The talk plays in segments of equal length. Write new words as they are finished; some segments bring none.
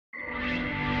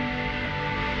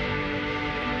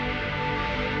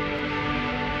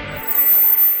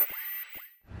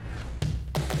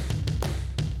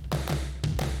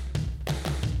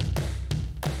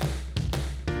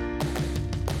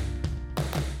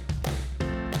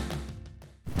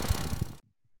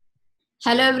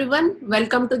Hello everyone,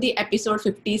 welcome to the episode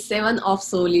 57 of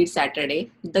Soul Lead Saturday.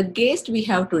 The guest we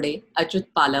have today, Achyut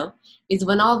Pallav, is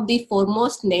one of the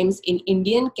foremost names in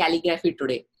Indian calligraphy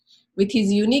today. With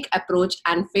his unique approach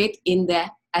and faith in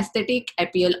the aesthetic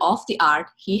appeal of the art,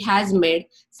 he has made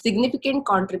significant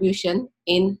contribution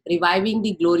in reviving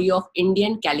the glory of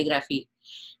Indian calligraphy.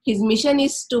 His mission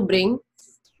is to bring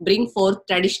forth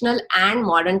traditional and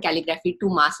modern calligraphy to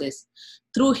masses.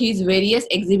 Through his various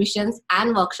exhibitions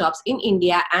and workshops in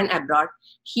India and abroad,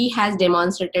 he has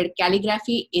demonstrated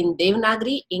calligraphy in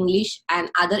Devanagari, English, and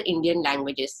other Indian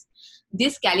languages.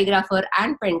 This calligrapher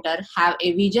and painter have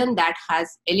a vision that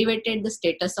has elevated the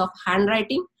status of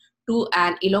handwriting to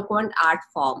an eloquent art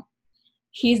form.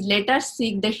 His letters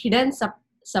seek the hidden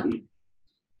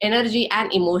energy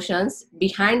and emotions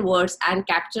behind words and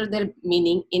capture their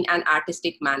meaning in an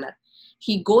artistic manner.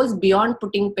 He goes beyond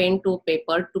putting pen to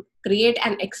paper to create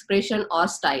an expression or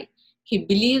style. He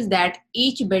believes that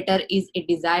each letter is a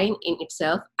design in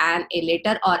itself, and a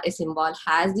letter or a symbol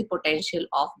has the potential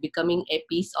of becoming a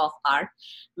piece of art,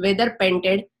 whether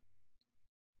painted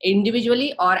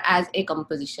individually or as a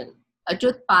composition.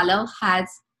 Achyut Pallav has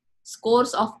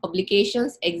scores of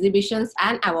publications, exhibitions,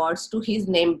 and awards to his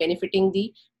name, benefiting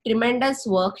the tremendous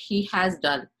work he has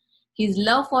done. His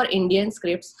love for Indian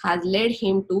scripts has led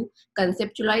him to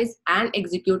conceptualize and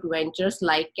execute ventures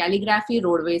like Calligraphy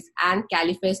Roadways and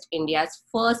Callifest, India's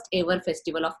first ever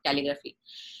festival of calligraphy.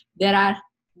 There are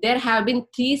there have been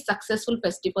three successful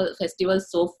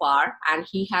festivals so far, and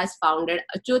he has founded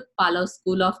Achyut Pallav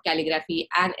School of Calligraphy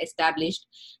and established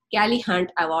Cali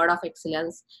Hunt Award of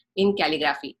Excellence in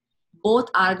Calligraphy. Both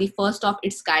are the first of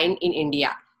its kind in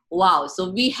India. Wow, so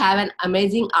we have an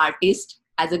amazing artist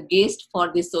as a guest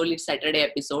for this Solid Saturday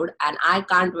episode, and I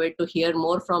can't wait to hear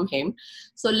more from him.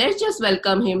 So let's just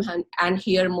welcome him and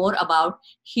hear more about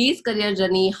his career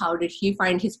journey. How did he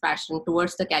find his passion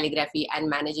towards the calligraphy and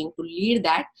managing to lead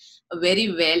that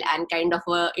very well and kind of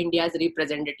India's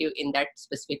representative in that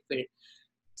specific field.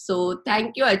 So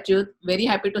thank you, Achyut. Very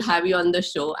happy to have you on the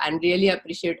show and really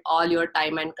appreciate all your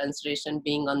time and consideration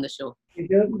being on the show.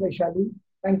 Dear Vaishali,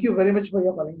 thank you very much for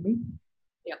your calling me.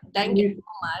 Yeah, thank you Really, so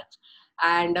much.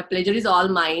 And the pleasure is all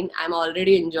mine. I'm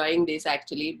already enjoying this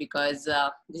actually because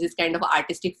this is kind of an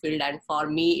artistic field, and for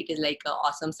me, it is like an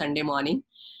awesome Sunday morning.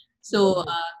 So,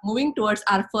 moving towards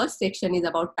our first section is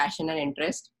about passion and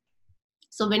interest.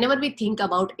 So whenever we think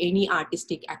about any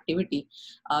artistic activity,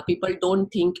 people don't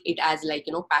think it as like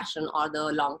passion or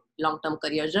the long term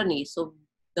career journey. So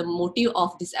the motive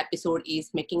of this episode is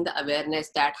making the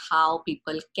awareness that how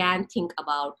people can think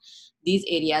about these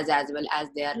areas as well as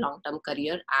their long term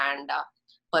career and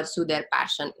pursue their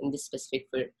passion in this specific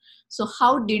field. So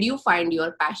how did you find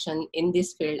your passion in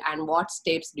this field, and what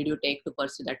steps did you take to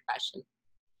pursue that passion?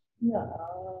 yeah,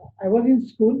 I was in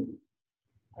school.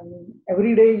 I mean,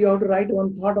 every day you have to write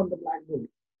one thought on the blackboard.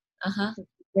 Uh-huh.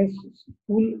 Yes,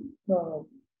 school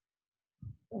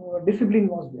discipline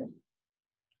was there.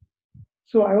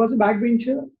 So I was a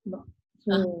backbencher. No.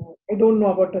 Uh-huh. So I don't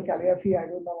know about the calligraphy. I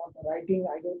don't know about the writing.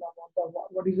 I don't know about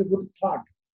what is a good thought.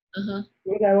 Uh-huh.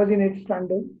 Because I was in 8th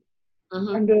standard,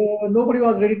 Uh-huh. and nobody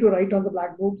was ready to write on the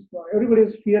blackboard. So everybody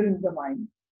was fear in the mind.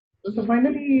 So Uh-huh.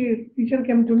 finally, teacher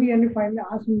came to me and he finally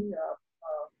asked me,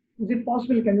 "Is it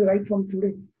possible? Can you write from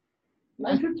today?"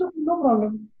 I said, "So no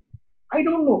problem. I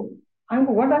don't know.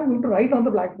 What I'm going to write on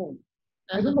the blackboard.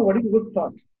 I Uh-huh. don't know what is good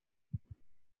thought."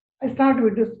 I start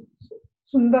with this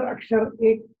Sundar Akshar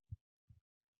ek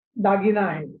dagina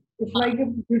hai. It's like a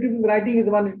beautiful writing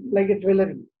is one like a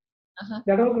jewelry. Uh-huh.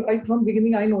 That was right from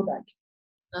beginning. I know that.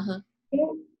 Uh-huh. So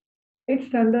 8th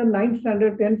standard, 9th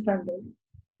standard, 10th standard.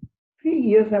 3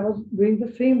 years I was doing the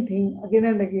same thing again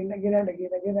and again, again and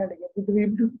again, again and again with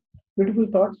beautiful, beautiful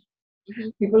thoughts.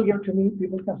 Mhm. People came to me,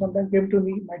 people sometimes came to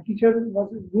me. My teacher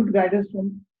was a good guidance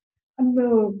from, and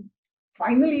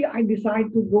finally I decided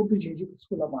to go to JJ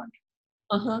School of Art.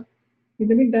 Uh-huh. In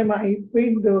the meantime, I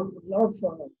painted a lot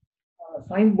of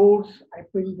signboards, I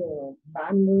painted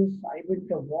banners, I painted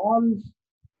the walls.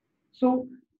 So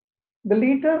the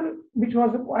letter, which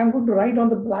was I'm going to write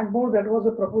on the blackboard, that was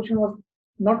a proportion was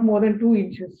not more than 2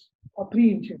 inches or 3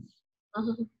 inches.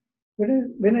 Uh-huh.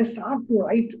 When I start to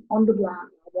write on the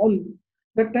wall,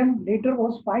 that time later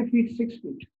was 5 feet, 6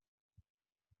 feet.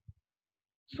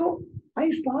 So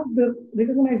I start the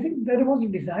recognizing there was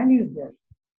a design is there,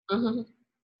 Uh-huh.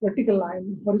 vertical line,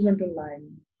 horizontal line,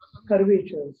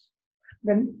 curvatures.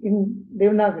 Then in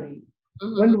Devanagari,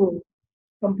 Uh-huh. one word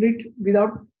complete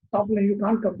without top line, you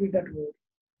can't complete that word.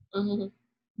 Uh-huh.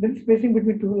 Then spacing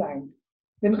between two lines,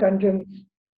 then conjuncts,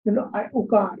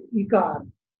 ukar, ikar.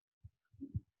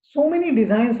 So many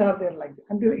designs are there like that.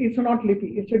 And it's not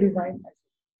lippy, it's a design.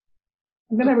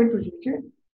 And then I went to JJ.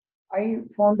 I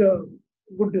found a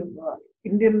good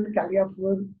Indian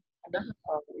calligrapher. And,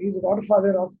 he's the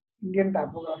godfather of Indian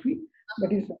typography.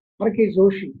 That is R.K.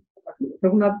 Joshi,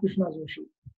 Raghunath Krishna Joshi.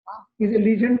 He's a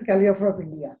legend calligrapher of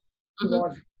India. He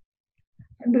was.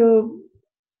 And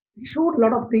he showed a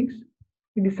lot of things.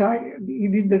 He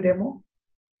did the demo.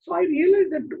 So I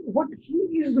realized that what he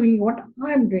is doing, what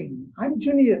I am doing, I'm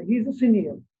junior, he's a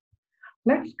senior.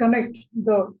 Let's connect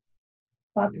the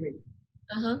pathway.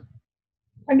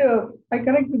 And I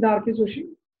connect with R.K. Joshi.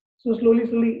 So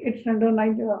slowly, it's under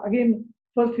again,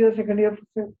 first year, second year,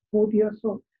 fourth year.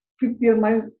 So fifth year,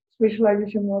 my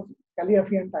specialization was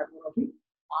calligraphy and typography.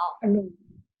 Wow. And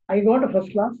I got a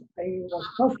first class. I was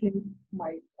first in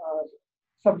my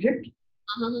subject.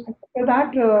 After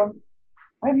that,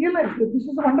 I realized that this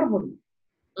is wonderful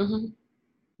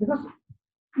because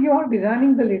you are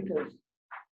designing the letters.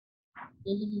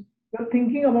 You're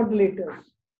thinking about the letters.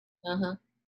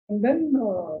 And then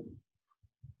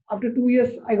after 2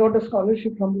 years, I got a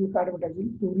scholarship from the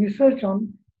Advertising to research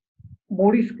on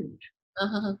Modi script,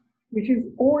 which is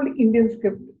old Indian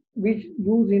script which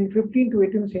used in 15th to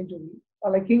 18th century,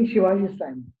 like King Shivaji's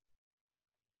time.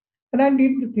 And I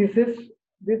did the thesis.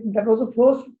 That was the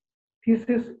first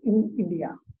thesis in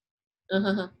India.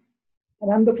 And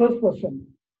I'm the first person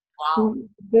to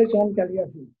research on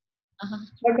calligraphy.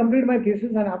 So I completed my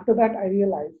thesis, and after that, I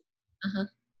realized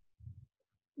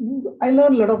I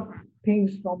learned a lot of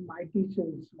things from my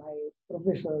teachers, my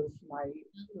professors, my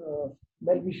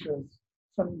well-wishers,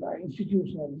 some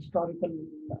institutional, historical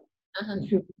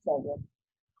institutions are there.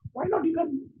 Why not you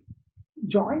can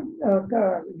join,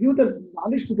 give the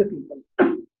knowledge to the people?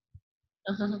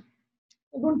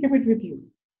 Don't keep it with you.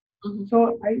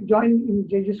 So I joined in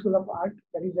JJ School of Art,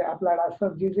 that is the Applied Arts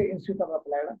of JJ Institute of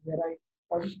Applied Art, where I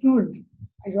was a student.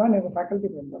 I joined as a faculty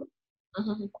member.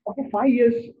 After 5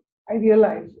 years, I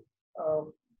realized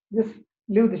just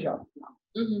leave the job now.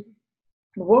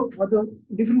 Work for the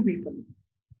different people.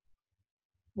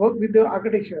 Work with the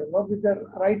architecture, work with the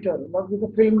writer, work with the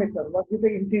filmmaker, work with the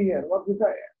interior, work with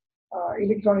the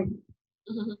electronic.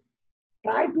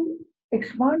 Try to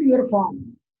expand your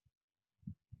form.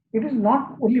 It is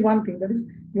not only one thing. That is,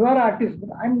 you are an artist, but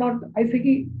I'm not. I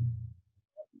say,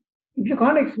 if you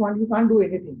can't expand, you can't do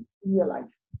anything in your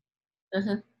life.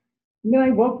 Then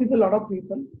I work with a lot of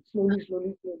people.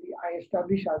 Slowly, I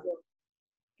established as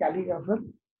a calligrapher,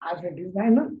 as a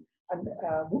designer, and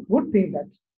good thing that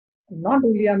not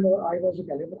only I was a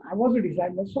calligrapher, I was a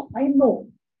designer. So I know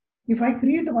if I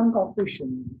create one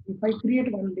composition, if I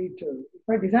create one letter, if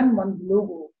I design one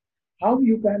logo, how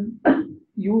you can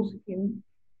use in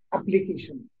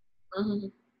application.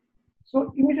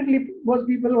 So immediately most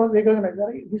people was recognized,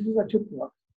 this is Achyut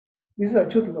work. This is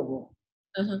Achyut logo.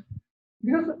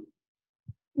 Because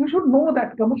you should know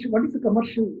that commercial, what is the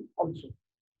commercial also.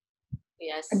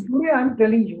 Yes. And today I'm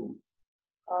telling you,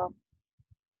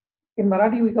 in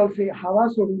Marathi we call say Hawa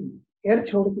Sodun, air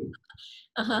chhod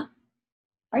ke.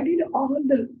 I did all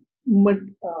the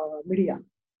media.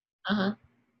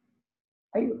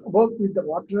 I work with the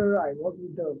water, I work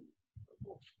with the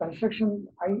construction.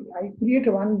 I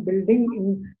create one building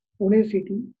in Pune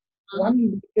city.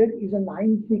 One meter is a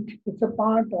 9 feet. It's a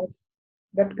part of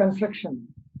that construction.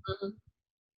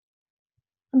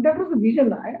 And that was the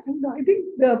vision. And I think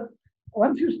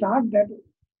once you start that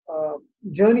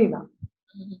journey now,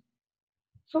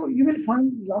 so you will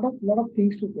find lot of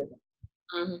things together.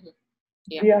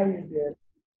 India is there.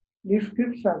 These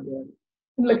scripts are there.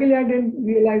 And luckily, I didn't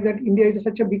realize that India is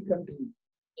such a big country.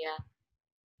 Yeah.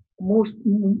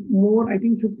 I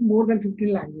think more than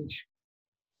 15 language.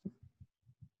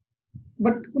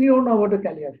 But we don't know about the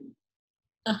calligraphy.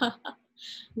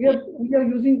 We are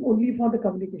using only for the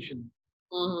communication.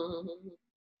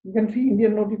 You can see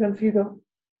Indian note. You can see the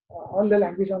all the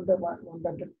language on that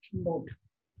note.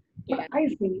 But I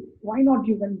say, why not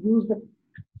you can use the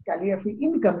calligraphy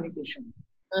in communication?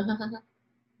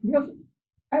 Because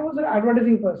I was an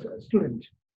advertising student.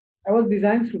 I was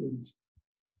design student.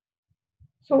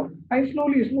 So I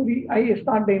slowly I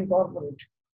start to incorporate.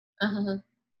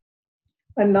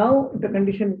 And now the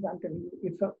condition is, I'm telling you,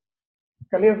 it's a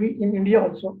calligraphy in India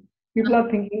also. People are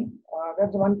thinking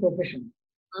that's one profession.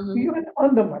 So you can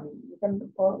earn the money. You can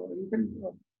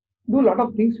do a lot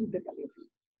of things with the calligraphy.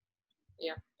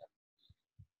 Yeah.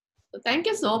 So thank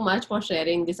you so much for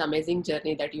sharing this amazing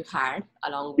journey that you had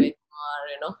along with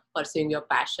pursuing your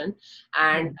passion.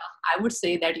 And I would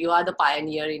say that you are the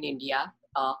pioneer in India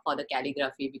for the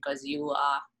calligraphy, because you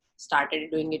started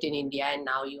doing it in India and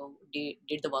now you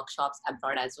did the workshops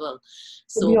abroad as well.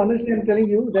 So to be honest, I'm telling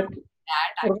you that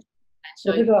that and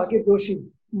show you. Professor R.K. Joshi,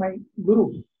 my guru,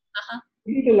 Uh-huh.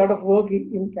 he did a lot of work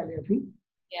in calligraphy.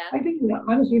 Yeah. I think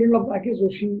I'm a student of R.K.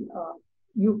 Joshi.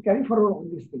 You carry forward all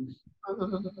these things.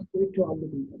 Give it to all the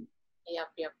people. Yep.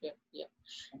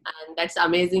 And that's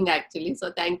amazing actually.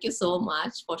 So thank you so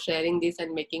much for sharing this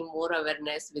and making more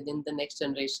awareness within the next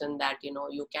generation that,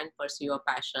 you can pursue your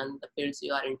passion, the fields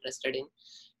you are interested in.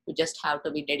 You just have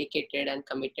to be dedicated and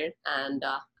committed. And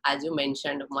as you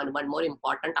mentioned, one more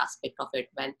important aspect of it,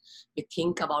 when we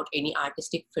think about any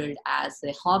artistic field as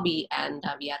a hobby and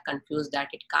we are confused that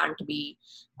it can't be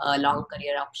a long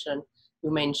career option, you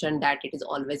mentioned that it is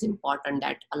always important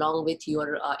that along with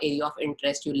your area of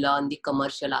interest, you learn the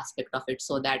commercial aspect of it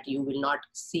so that you will not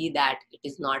see that it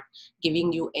is not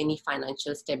giving you any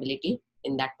financial stability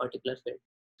in that particular field.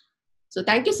 So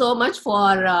thank you so much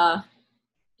for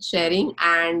sharing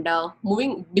and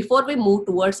moving. Before we move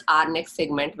towards our next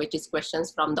segment, which is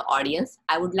questions from the audience,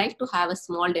 I would like to have a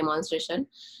small demonstration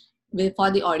for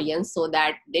the audience so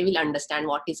that they will understand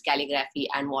what is calligraphy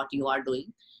and what you are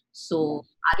doing. So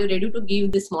are you ready to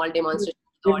give this small demonstration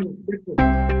to the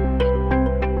audience?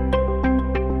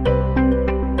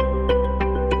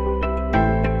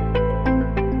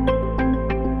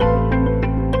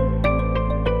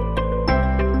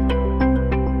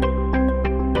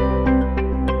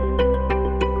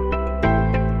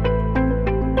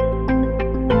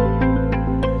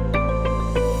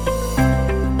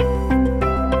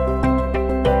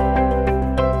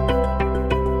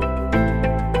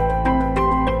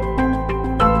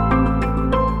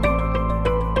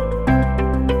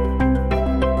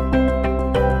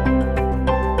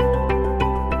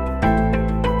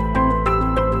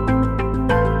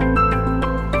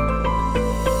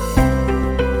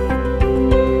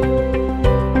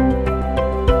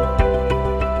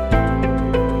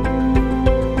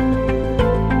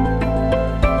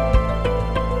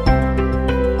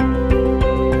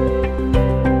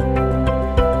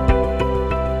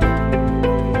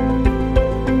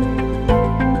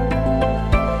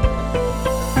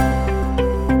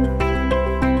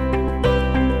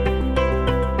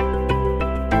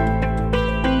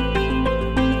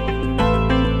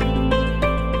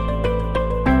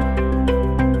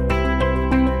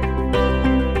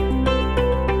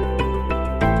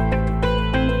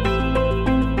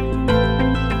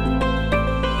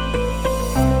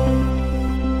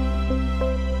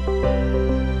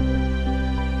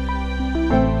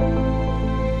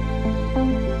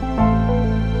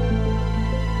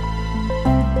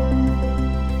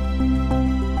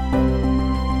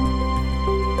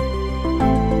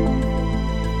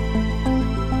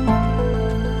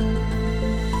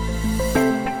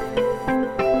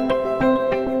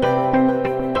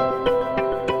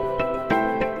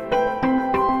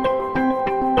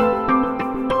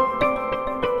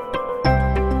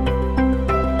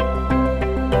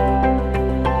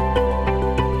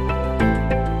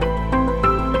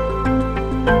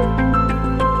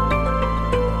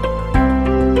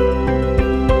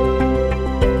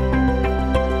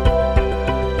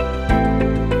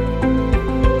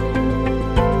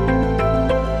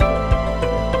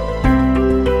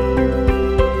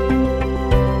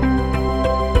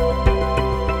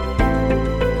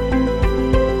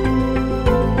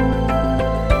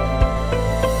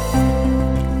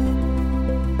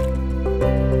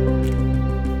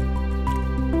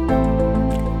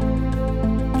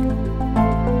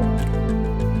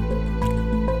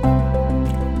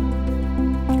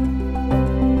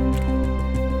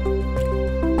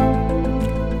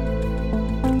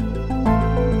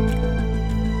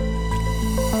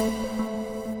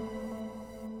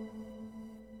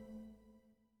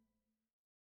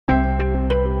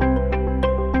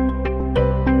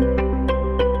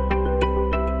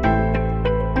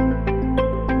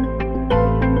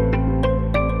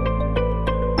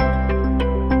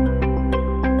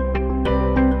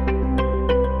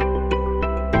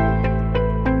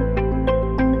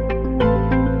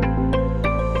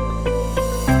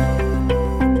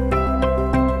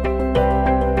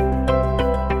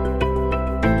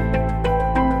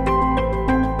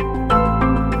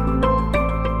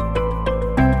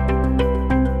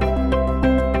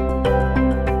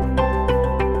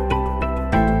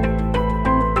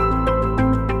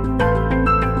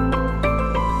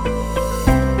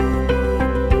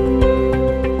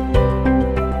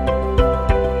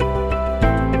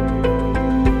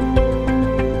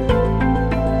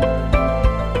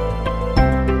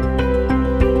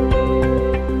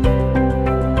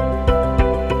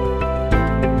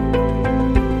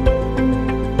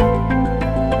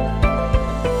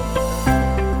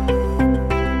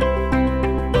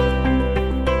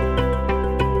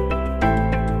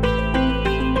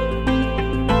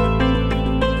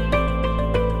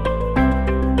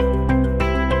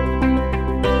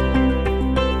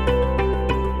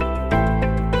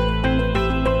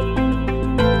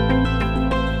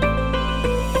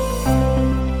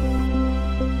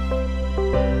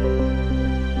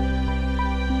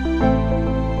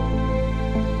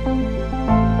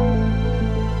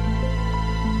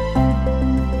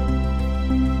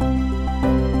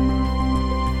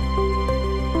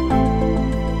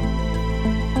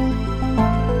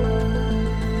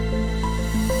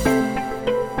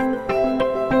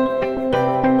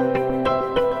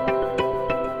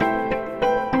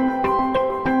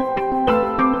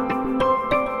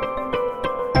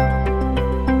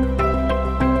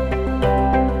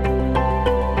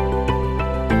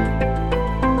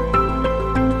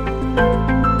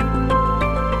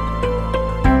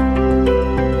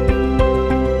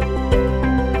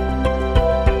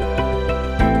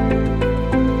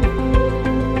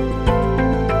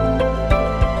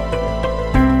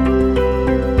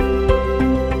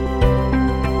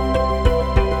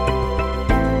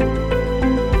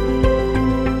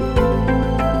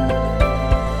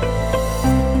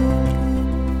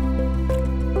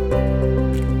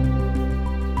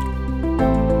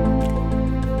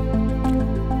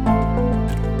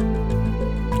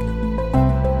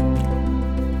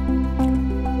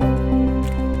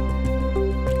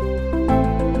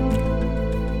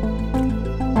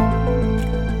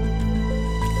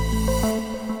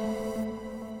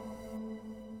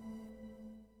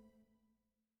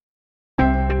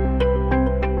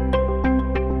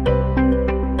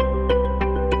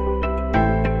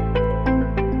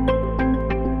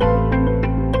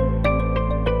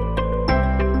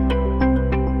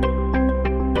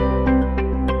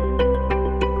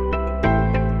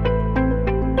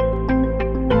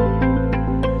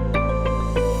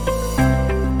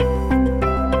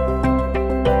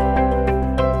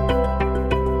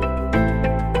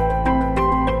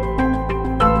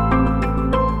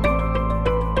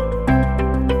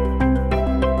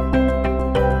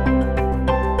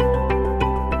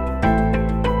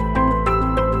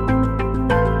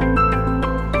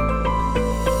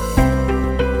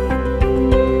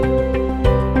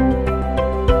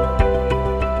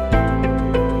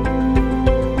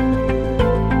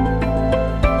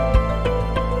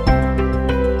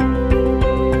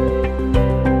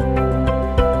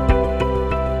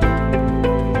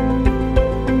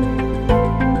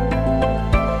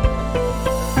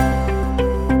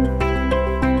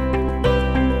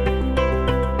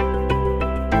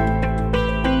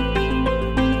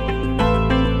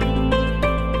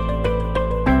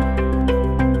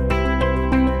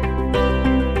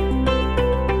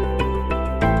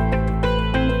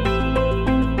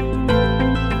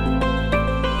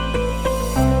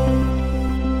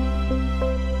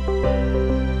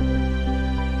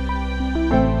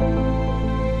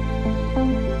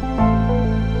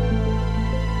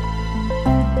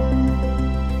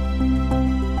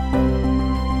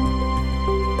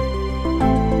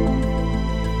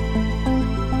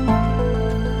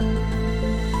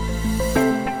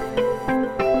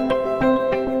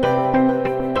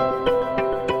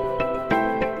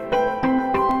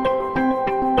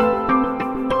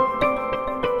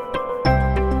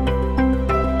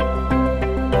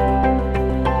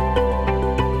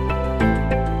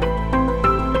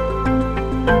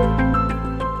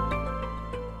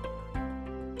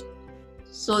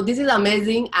 So this is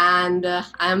amazing, and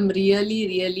I'm really,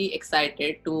 really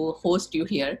excited to host you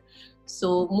here.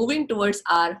 So moving towards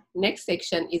our next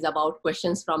section is about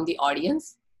questions from the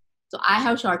audience. So I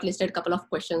have shortlisted a couple of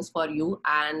questions for you,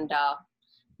 and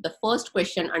the first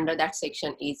question under that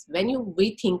section is: when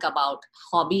we think about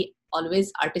hobby,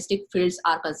 always artistic fields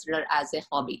are considered as a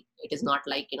hobby. It is not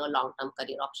like long-term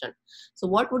career option. So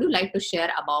what would you like to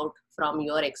share about from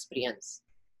your experience?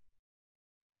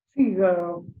 See,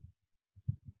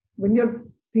 when you're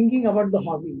thinking about the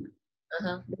hobby,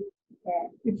 Uh-huh.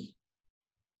 it's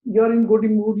you're in good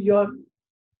mood, you're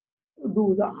do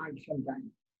the art sometimes.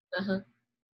 Uh-huh.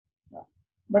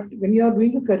 But when you are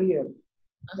doing a career,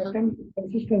 that Uh-huh. time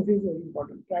consistency is very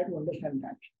important. Try to understand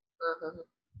that. Uh-huh.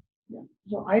 Yeah.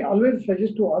 So I always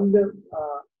suggest to all the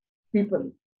people,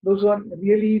 those who are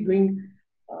really doing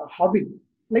hobby,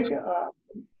 like a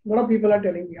lot of people are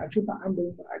telling me, Achyuta, I'm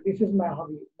doing this is my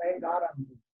hobby, my gar I'm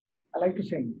doing. I like to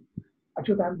sing.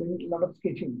 Achyuta, I'm doing a lot of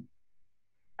sketching.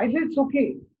 I say it's okay,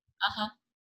 Uh-huh.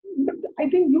 but I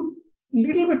think you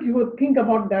little bit you would think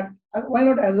about that. Why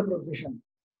not as a profession?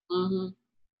 Mm-hmm.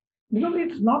 Because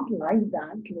it's not like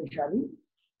that, Vaishali.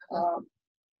 Uh-huh. Uh,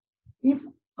 if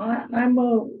I'm a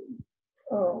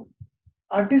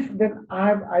artist, then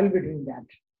I'll be doing that.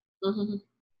 Mm-hmm.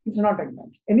 It's not like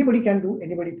that. Anybody can do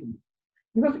anybody thing.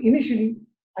 Because initially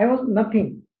I was nothing.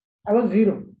 I was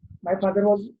zero. My father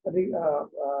was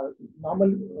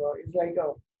normal, is like a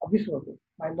office worker.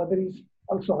 My mother is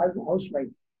also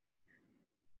housewife.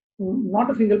 Not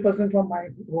a single person from my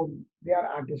home. They are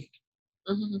artists.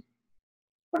 Mm-hmm.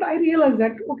 But I realized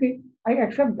that okay, I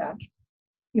accept that.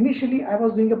 Initially, I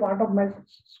was doing a part of my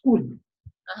school.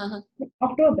 Uh-huh. But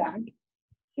after that,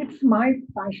 it's my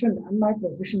passion and my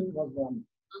profession was born.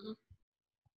 Mm-hmm.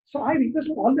 So I request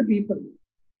to all the people,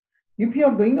 if you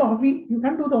are doing a hobby, you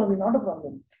can do the hobby, not a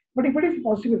problem. But if it is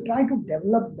possible, try to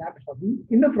develop that hobby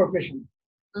in a profession.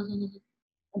 Mm-hmm.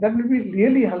 That will be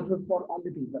really helpful for all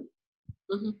the people.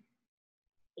 Mm-hmm.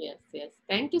 Yes, yes.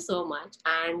 Thank you so much.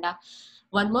 And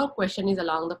one more question is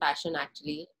along the passion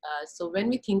actually. So when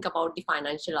we think about the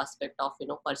financial aspect of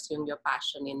pursuing your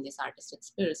passion in this artistic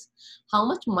spheres, how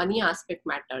much money aspect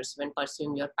matters when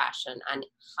pursuing your passion, and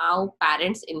how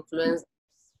parents influence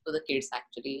to the kids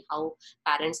actually, how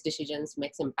parents' decisions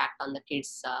makes impact on the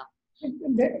kids.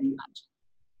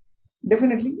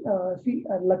 Definitely, see,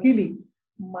 luckily,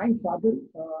 my father,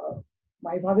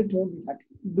 my father told me that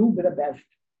do the best.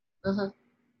 Uh-huh.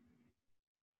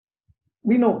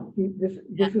 We know Yeah.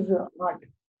 this is a art.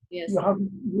 You Yes. have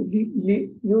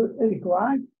you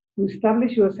require to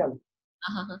establish yourself.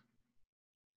 Uh-huh.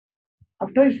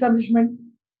 After establishment,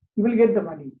 you will get the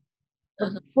money. But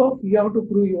Uh-huh. first, you have to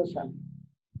prove yourself.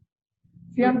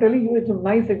 See, I'm telling you, it's a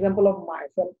nice example of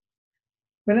myself.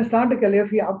 When I started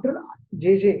calligraphy after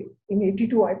JJ in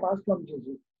 '82, I passed from JJ,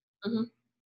 Mm-hmm.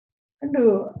 and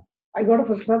I got a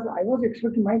first class. I was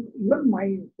expecting even my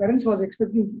parents was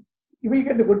expecting you will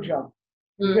get a good job,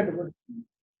 you will Mm-hmm. get a good.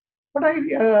 But I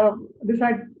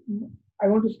decided I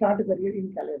want to start a career in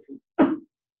calligraphy.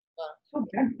 So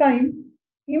that time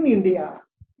in India,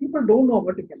 people don't know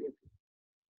about the calligraphy.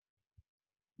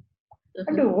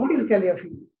 And Uh-huh. what is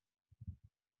calligraphy?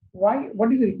 Why?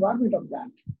 What is the requirement of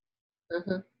that?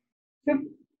 Uh-huh. So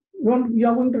you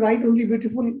are going to write only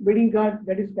beautiful wedding card,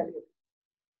 that is calligraphy.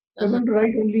 You are Uh-huh. going to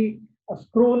write only a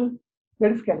scroll,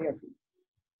 that is calligraphy.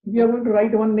 If you are going to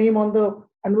write one name on the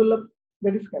envelope,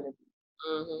 that is calligraphy.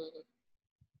 Mm-hmm.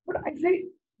 But I say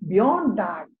beyond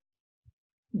that,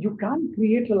 you can't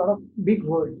create a lot of big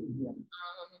words here.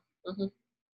 Mm-hmm.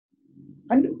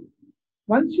 And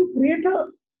once you create a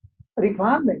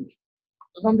requirement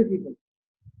from the people,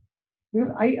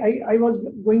 because I was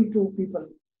going to people,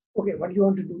 okay, what do you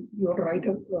want to do? You want to write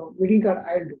a wedding card,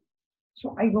 I'll do.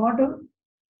 So I got a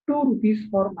 2 rupees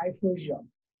for my first job.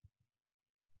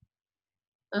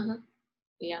 Uh-huh.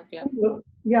 Yeah, yeah. And,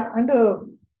 yeah, and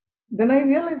then I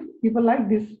realized people like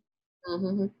this.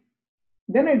 Mm-hmm.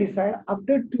 Then I decide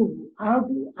after two, I have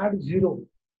to add zero.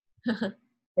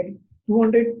 Like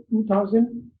 200,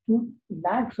 2000, 2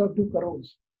 lakhs or 2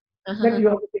 crores. That Uh-huh. you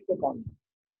have to take account.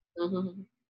 Mm-hmm.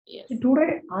 So Yes.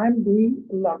 today I am doing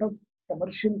a lot of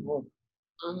commercial work.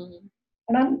 Mm-hmm.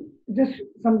 And I'm just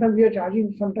sometimes we are charging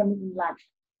sometimes in lakhs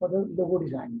for the logo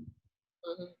design.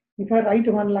 Mm-hmm. If I write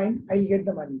one line, I'll get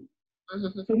the money.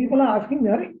 Mm-hmm. So people are asking me,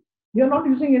 "Arey, you're not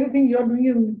using anything, you're doing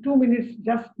it in 2 minutes,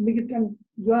 just make it and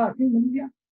you are asking money." Yeah,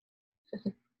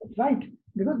 that's right.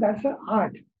 Because that's an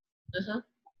art, Uh-huh.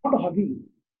 not a hobby.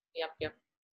 Yep, yep.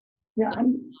 Yeah, No, and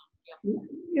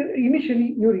yep. initially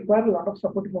you require a lot of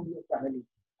support from your family.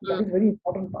 That Mm. is very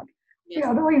important part. See, Yes.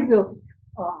 otherwise,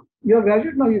 you're a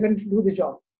graduate now, you can do the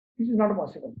job. This is not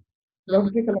possible. You have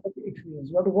to take a lot of experience.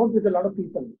 You have to work with a lot of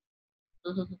people,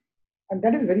 Mm-hmm. and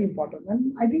that is very important.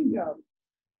 And I think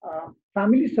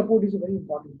family support is a very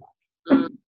important part.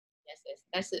 Mm. Yes,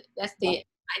 yes, that's the.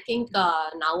 I think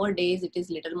nowadays it is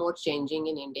little more changing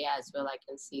in India as well. I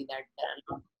can see that there are a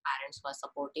lot of parents who are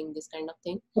supporting this kind of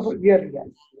thing. Support, really, yes,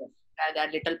 yes,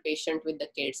 They're little patient with the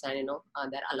kids, and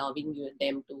they're allowing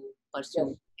them to pursue yes,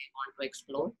 what they want to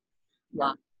explore. yeah.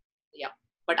 Uh, yeah,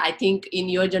 but I think in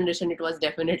your generation it was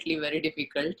definitely very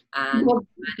difficult, It and was,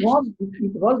 it was,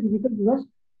 it was difficult because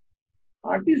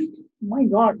artists, my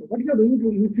God, what you are going to do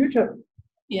in the future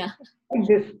yeah, like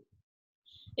this?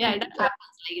 yeah, that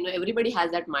happens. Like everybody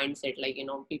has that mindset. Like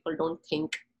people don't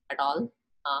think at all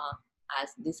as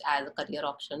this as a career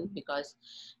option because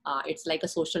it's like a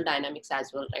social dynamics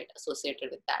as well, right? Associated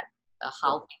with that, Yes,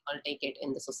 how people take it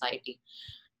in the society.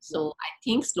 yeah. So I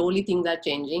think slowly things are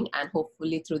changing, and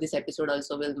hopefully through this episode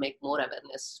also will make more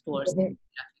awareness towards the Okay.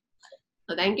 photography.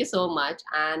 So thank you so much.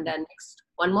 And next,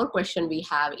 one more question we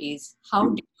have is, how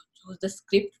did you choose the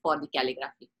script for the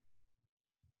calligraphy?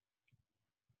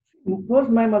 First,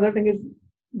 my mother tongue is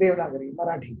Devanagari,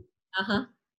 Marathi. Uh-huh.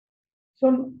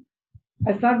 So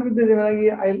I started with the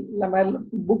Devanagari. My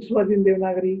books was in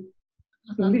Devanagari.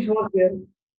 Uh-huh. English was there.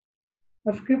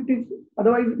 The script is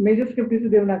otherwise major script is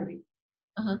Devanagari.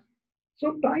 Uh-huh.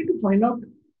 So try to find out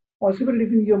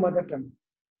possibilities in your mother tongue.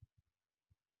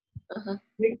 Uh-huh.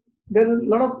 Like, there are a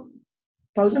lot of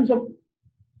thousands of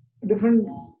different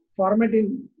format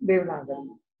in Devanagari.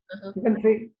 Uh-huh. You can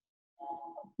say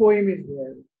poem is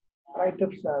there,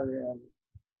 write-ups are there,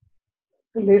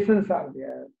 lessons are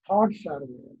there, thoughts are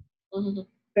there, Mhm.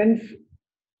 sense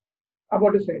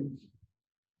about a sense.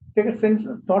 Take a sense,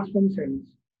 thoughts from sense.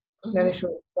 Mhm.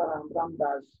 Gnaneshwar,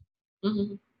 Ramdas.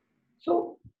 Mhm. So,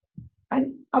 and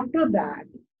after that,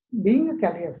 being a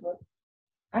calligrapher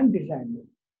and designer,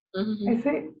 I Mhm.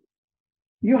 say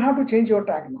you have to change your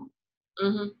track now.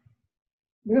 Mhm.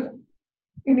 Because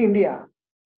in India,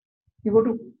 you go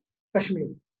to Kashmir,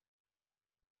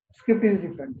 script is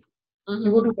different.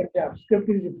 You go Mhm. to Punjab, script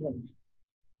is different.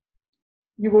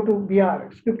 You go to Bihar,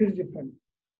 script is different.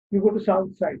 You go to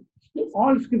South side,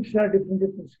 all scripts are different,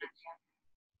 different scripts.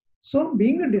 So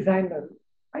being a designer,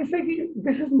 I say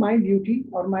this is my duty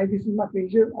or this is my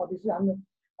pleasure or this is I'm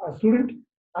a student.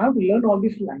 I have to learn all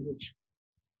this language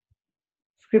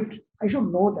script. I should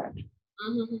know that.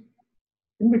 Mhm.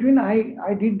 In between,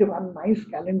 I did one nice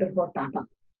calendar for Tata.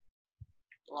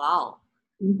 Wow.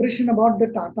 Impression about the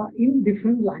Tata in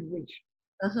different language,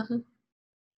 Uh-huh. and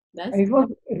That's. it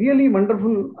was really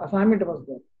wonderful assignment was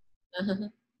there. Uh-huh.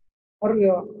 Or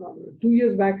 2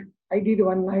 years back, I did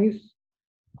one nice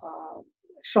uh,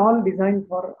 shawl design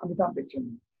for Amitabh Bachchan.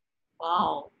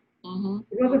 Wow. Mhm.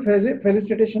 It was a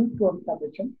felicitation to Amitabh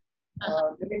Bachchan.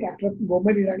 Uh-huh. The late actor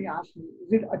Gomel Irani asked me,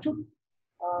 "Is it Achut?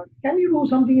 Can you do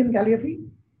something in calligraphy?"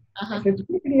 I Uh-huh. said,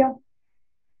 "Good idea.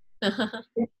 Uh-huh.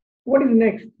 What is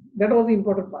next?" That was the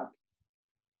important part.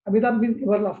 Amitabh means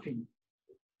everlasting.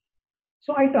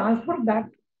 So I transferred that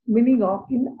meaning of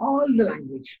in all the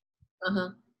language. Uh-huh.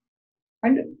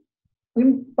 And in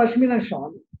Pashmina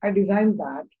shawl, I designed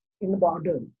that in the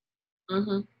border.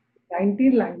 Mhm.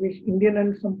 19 language, Indian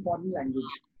and some foreign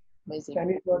language. Amazing.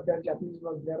 Chinese was there, Japanese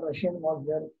was there, Russian was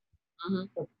there, Mhm.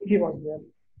 Turkey was there.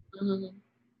 Mhm.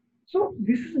 So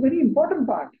this is a very important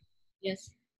part. Yes.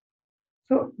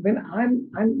 So when I'm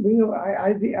doing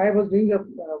I was doing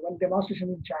one demonstration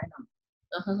in China.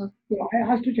 Uh-huh. So I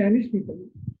asked to Chinese people,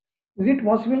 is it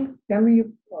possible? Can we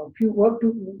few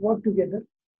work together?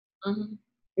 Mhm.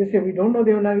 They say we don't know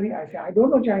Devanagari. I say I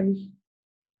don't know Chinese,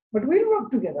 but we'll work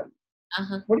together.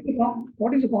 Uh-huh.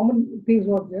 What is the common things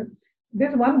was there?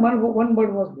 There's one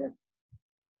word was there.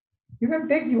 You can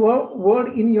take your word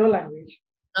in your language,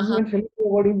 and you Uh-huh. can select your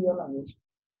word in your language.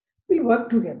 We'll work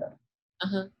together.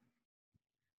 Uh-huh.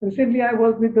 Recently, I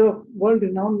was with the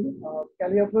world-renowned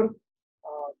calligrapher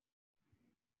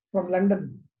from London.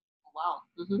 Wow.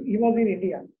 Mhm. He was in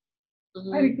India. I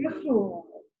Mhm. request to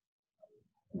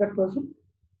that person,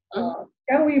 Mhm.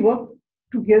 can we work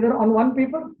together on one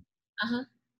paper? Uh-huh.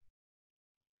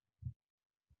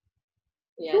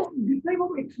 Yes. So this type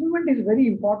of experiment is very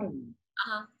important.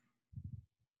 Uh-huh.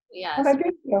 And I Yes.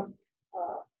 think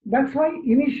that's why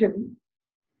initially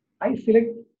I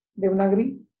select Devanagari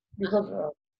Uh-huh. because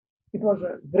it was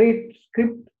a great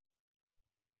script.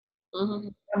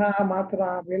 Mhm. Kana, Matra,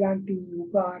 Velanti,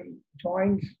 Ukar,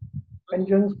 joints,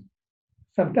 conjunctions.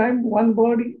 Sometimes one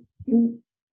word in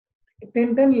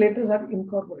 10 letters are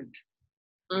incorporated.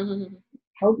 Mhm.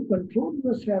 How to control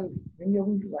yourself when you're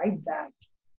going to write that?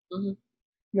 Mhm.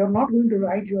 You're not going to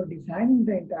write, you're designing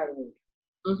the entire word.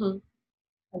 Mhm.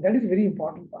 And that is very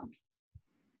important part. Mm.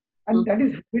 And that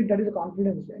is habit, that is a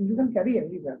confidence, and you can carry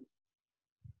everywhere.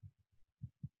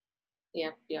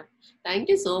 Yeah, yeah. Thank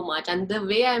you so much. And the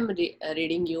way I'm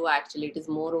reading you, actually, it is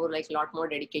more or like a lot more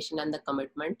dedication and the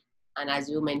commitment. And as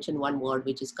you mentioned, one word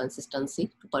which is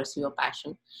consistency to pursue your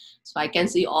passion. So I can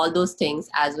see all those things,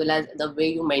 as well as the way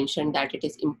you mentioned that it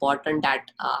is important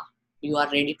that you are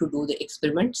ready to do the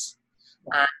experiments.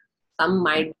 And some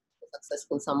might be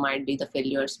successful, some might be the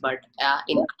failures, but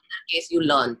in Yeah. either case, you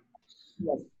learn.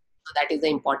 Yes. So that is the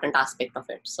important aspect of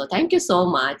it. So thank you so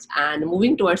much. And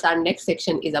moving towards our next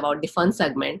section is about the fun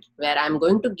segment, where I'm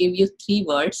going to give you three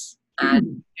words and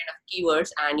kind of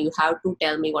keywords, and you have to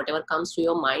tell me whatever comes to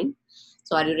your mind.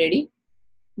 So are you ready?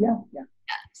 Yeah. Yeah.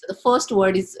 So the first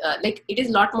word is like it is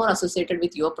a lot more associated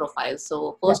with your profile. So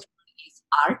Yeah. first word is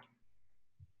art.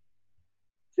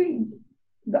 See,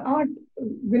 the art,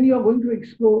 when you are going to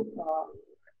explore,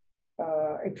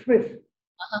 express,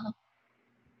 Uh-huh.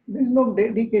 there is no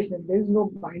dedication, there is no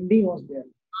binding was there.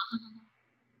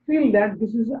 Feel that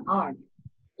this is art.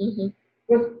 Mm-hmm.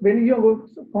 Because when you are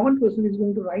so common person is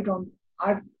going to write on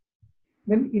art,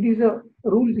 when it is a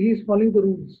rule, he is following the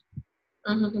rules.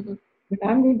 Mm-hmm. When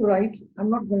I'm going to write, I'm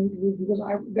not going to use because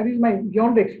that is my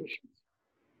beyond the expressions.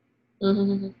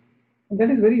 Mm-hmm. And that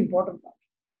is very important part.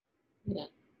 Yeah.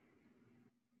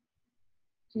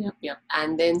 Yeah. Yeah.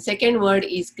 And then second word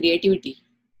is creativity.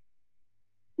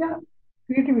 Yeah,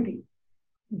 creativity.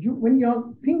 You when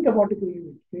you think about the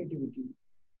creativity,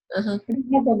 Uh-huh. it is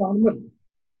not a normal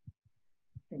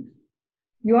thing.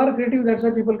 You are creative, that's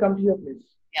why people come to your place.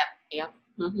 Yeah. Yeah.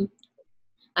 Mm-hmm.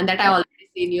 And that I Yeah. already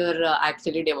seen your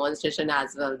actually demonstration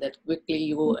as well. That quickly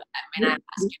you, when I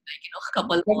asked you like a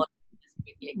couple That, more, just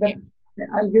quickly that came.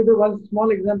 I'll give you one small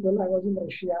example. I was in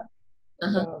Russia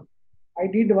and Uh-huh. I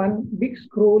did one big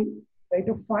scroll, like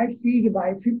a 5 feet by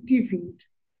 50 feet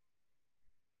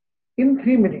in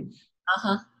 3 minutes.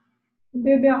 Uh-huh.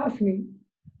 They asked me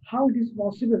how it is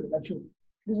possible, Rachu.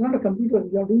 It is not a computer,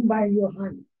 you are doing by your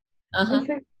hand. I Uh-huh.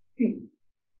 said, see,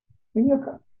 when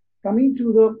you're coming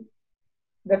to the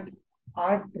that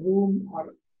art room or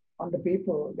on the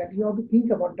paper, that you have to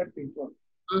think about that paper.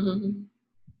 Mm-hmm.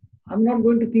 I'm not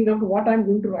going to think of what I'm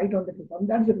going to write on the paper.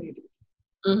 That's the creativity.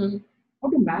 Mm-hmm. How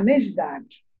to manage that?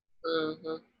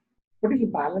 Mm-hmm. What is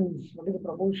the balance? What is the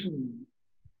proportion?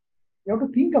 You have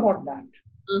to think about that.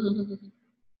 Mm-hmm.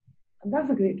 And that's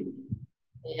the creativity.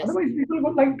 Yes. Otherwise, people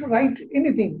would like to write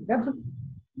anything.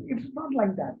 It's not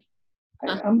like that.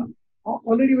 Uh-huh. I'm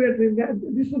already we're doing that.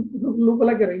 This would look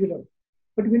like a regular.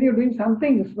 But when you're doing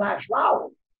something, slash,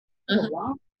 wow. Uh-huh.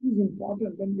 Wow is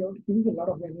important when you have to give a lot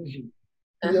of energy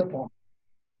to Uh-huh. your thought.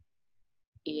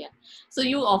 Yeah. So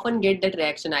you often get that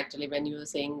reaction actually when you're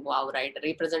saying, wow, right?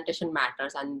 Representation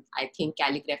matters. And I think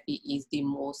calligraphy is the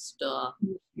most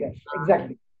Yes,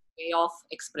 exactly. way of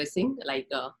expressing, like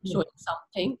Yes. showing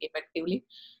something effectively.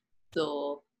 So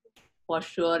for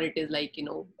sure it is like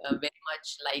very much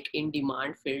like in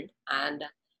demand field. And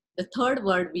the third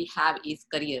word we have is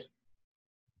career.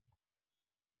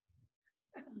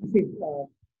 See,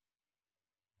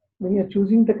 when you're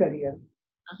choosing the career,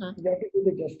 Uh-huh. you have to do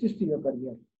the justice to your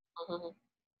career. Uh-huh.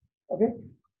 Okay.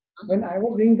 Uh-huh. When I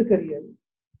was doing the career,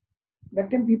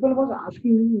 that time people was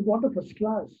asking me, "You got a first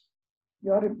class?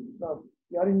 You're uh,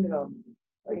 you're in a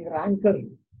ranker,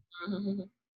 Uh-huh.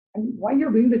 and why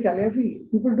you're doing the calligraphy?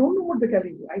 People don't know what the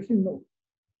calligraphy." I said, "No,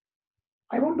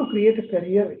 I want to create a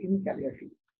career in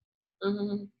calligraphy.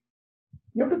 Uh-huh.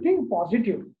 You have to think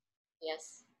positive, Yes.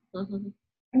 Uh-huh.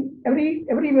 and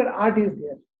everywhere art is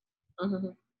there. Uh-huh.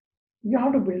 You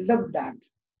have to build up that.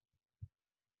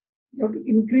 You have to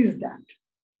increase that.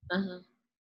 Uh-huh.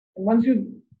 And once you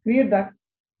create that,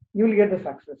 you will get the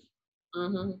success.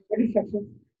 Uh-huh. What is success?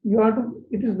 You have to.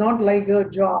 It is not like a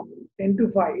job, 10 to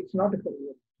 5. It's not a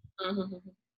career. Uh-huh.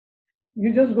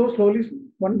 You just go slowly,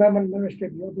 one by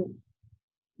step. You have to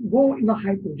go in a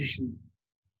high position.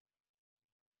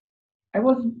 I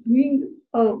was doing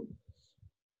a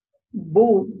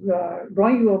board,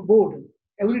 drawing a board.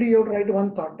 Every day you have to write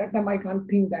one thought. That time I can't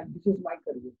think that this is my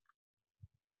career.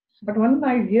 But when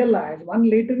I realized one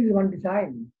later is one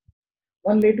design,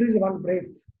 one later is one breath,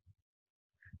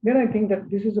 then I think that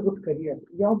this is a good career.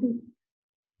 You have to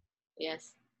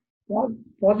Yes.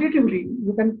 positively,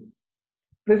 you can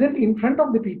present in front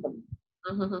of the people.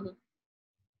 Uh-huh. And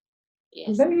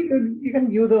Yes. then you can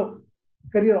give the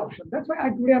career option. That's why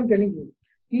today I'm telling you,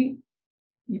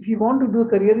 if you want to do a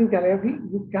career in calligraphy,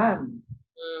 you can.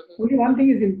 Uh-huh. Only one thing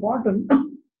is important.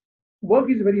 Work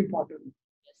is very important.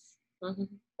 Yes. Uh-huh.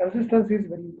 Persistence is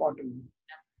very important.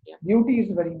 Yeah. Beauty is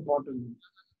very important.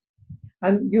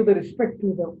 And give the respect to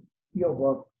your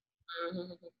work.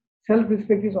 Uh-huh.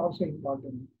 Self-respect is also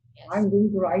important. Yes. I'm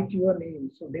going to write your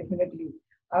name, so definitely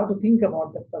I have to think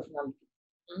about that personality.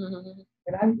 Mm-hmm.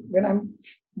 When I'm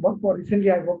work for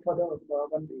recently, I worked for the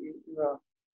one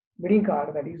wedding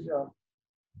card that is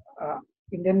uh,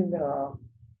 Indian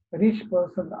rich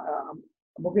person,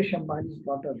 Mukesh Ambani's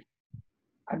daughter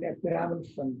and a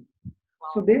Piramal's son.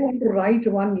 So Wow. they want to write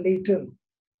one later.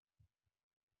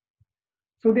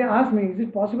 So they asked me, is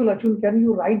it possible, Achun, can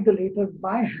you write the letter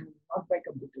by hand, not by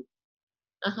computer?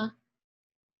 Uh-huh. So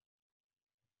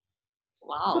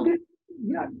Wow. they,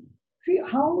 yeah, see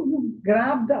how you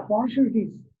grab the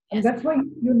opportunities. And Yes. that's why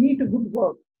you need a good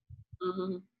work.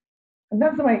 Mm-hmm. And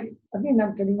that's why, again,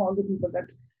 I'm telling all the people that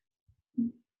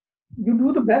you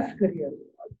do the best career.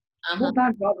 Uh-huh. Should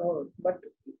not job hard, but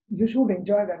you should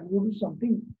enjoy that. You do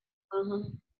Mm-hmm.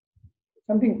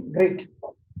 something great.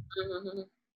 Mm-hmm.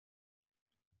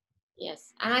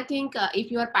 Yes, and I think if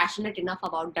you are passionate enough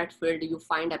about that field, you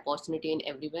find opportunity in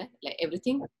everywhere, like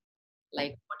everything,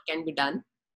 like what can be done.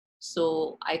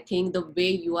 So I think the way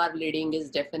you are leading is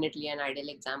definitely an ideal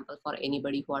example for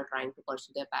anybody who are trying to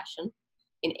pursue their passion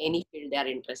in any field they are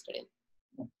interested in.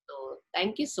 So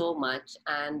thank you so much.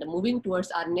 And moving towards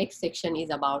our next section is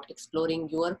about exploring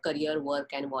your career, work,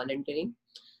 and volunteering.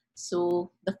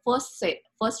 So the first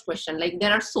question, like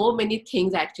there are so many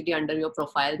things actually under your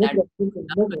profile No that problem, no to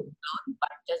problem. explore, but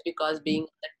just because being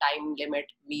the time limit,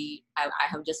 I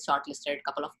have just shortlisted a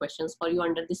couple of questions for you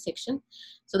under this section.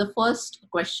 So the first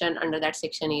question under that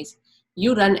section is: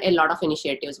 you run a lot of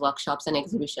initiatives, workshops, and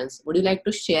exhibitions. Would you like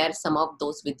to share some of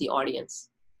those with the audience?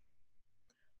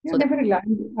 Yeah, So that. definitely.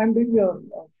 I'm doing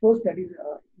first that is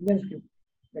Indian script,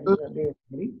 that is a day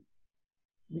study,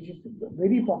 which is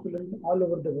very popular all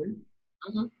over the world.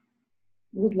 Mhm,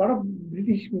 Because a lot of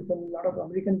British people, a lot of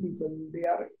American people, they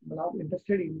are now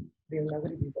interested in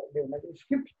Devanagari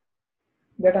script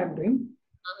that I'm doing.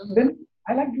 mhm, Then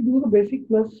I like to do the basic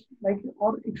plus like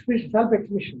or expression,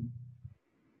 self-expression.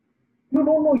 You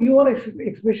don't know your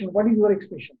expression. What is your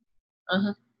expression?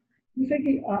 uh-huh, You say,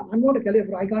 I'm not a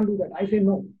calligrapher, I can't do that. I say,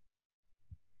 no,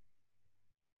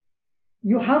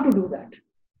 you have to do that.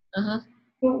 uh-huh,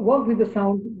 So work with the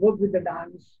sound, work with the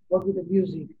dance, work with the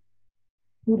music.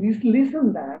 You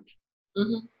listen that,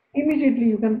 mhm, immediately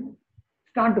you can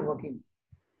start the working.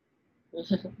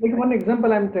 uh-huh, Like one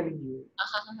example I'm telling you.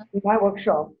 In my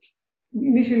workshop,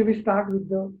 initially we start with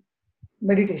the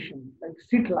meditation, like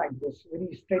sit like this,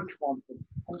 very straight form,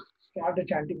 and start the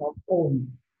chanting of Om.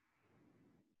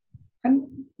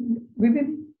 And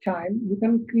within time, you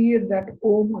can create that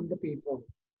Om on the paper.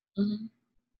 mhm,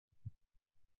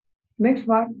 Next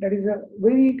part, that is a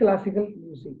very classical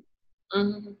music.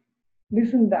 mhm,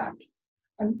 Listen that.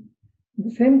 And the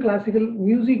same classical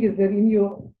music is there in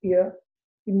your ear,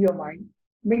 in your mind.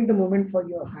 Make the movement for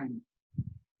your hand.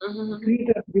 mhm, Create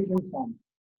a different form.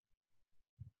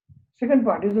 Second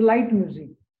part is the light music.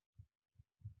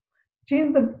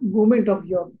 Change the movement of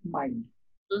your mind.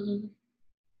 mhm,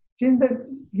 Change the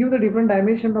give the different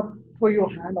dimension of for your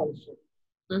hand also.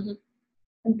 mhm,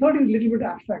 And third is a little bit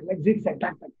abstract, like zigzag,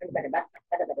 tack, tack, tack, tack, tack,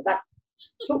 tack, tack, tack, tack.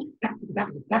 So tack, tack,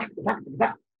 tack, tack, tack,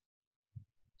 tack.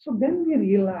 So then we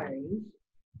realize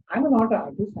I'm not an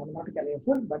artist, I'm not a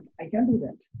calligrapher, but I can do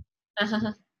that.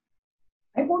 uh-huh,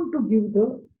 I want to give the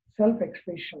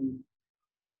self-expression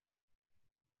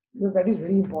because that is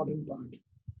very important part.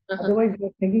 uh-huh, Otherwise,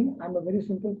 you're thinking I'm a very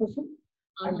simple person.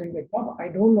 I'm mhm, doing a job. I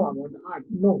don't know about art.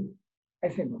 No, I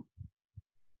say no.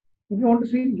 If you want to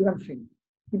sing, you can sing.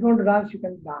 If you want to dance, you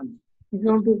can dance. If you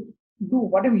want to do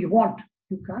whatever you want,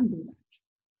 you can't do that.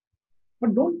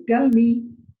 But don't tell me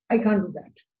I can't do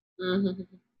that. mhm,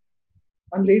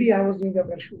 One lady, I was doing a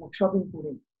workshop in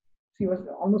Pune. She was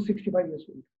almost 65 years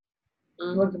old. She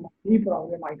mhm, was my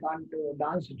problem. I can't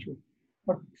dance with you.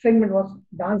 But segment was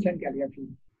dance and calligraphy.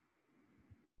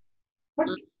 But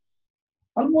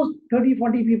almost 30,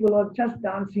 40 people are just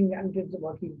dancing and just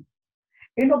working.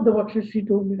 End of the workshop, she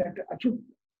told me that, Achu,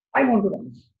 I want to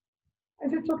dance. I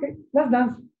said, it's okay, let's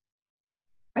dance.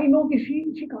 I know that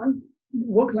she can't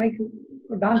work like,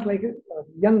 dance like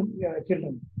young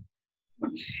children.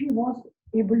 But she was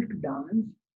able to dance.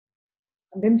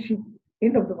 And then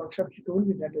end of the workshop, she told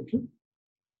me that, Achu,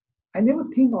 I never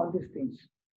think all these things.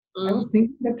 I mhm, was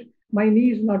thinking that my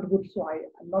knee is not good, so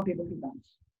am not able to dance.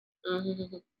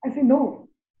 mhm, I say, no,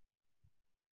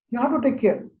 you have to take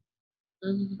care,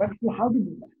 mhm, but you have to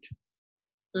do that.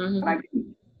 And I mhm, think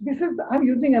this is, I'm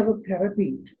using as a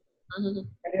therapy. mhm,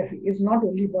 Therapy is not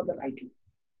only for the writing.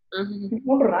 mhm, If you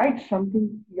want to write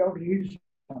something, you have to read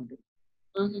something.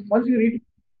 Once mhm, you read,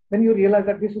 then you realize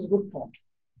that this is good thought.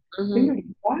 Then you mhm,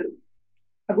 require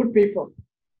a good paper.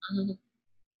 mhm,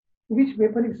 Which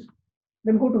paper is?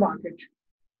 Then go to market,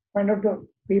 find out the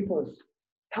papers,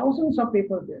 thousands of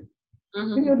papers there. Then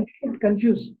Mm-hmm. you're little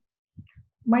confused.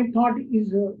 My thought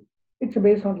is it's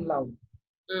based on love.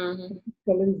 Mm-hmm. Which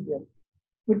color is there?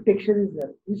 Which texture is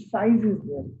there? Which size is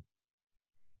there?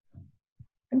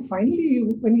 And finally,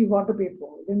 when you got the paper,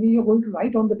 when you're going to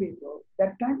write on the paper,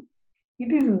 that time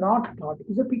it is not thought,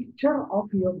 it's a picture of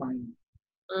your mind.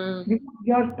 Mm-hmm. Because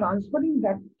you are transferring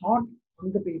that thought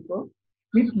on the paper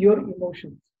with your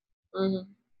emotions. Mm-hmm.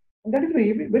 And that is a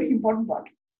very, very important part.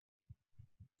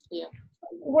 Yeah.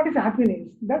 What is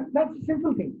happening is that's a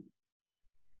simple thing.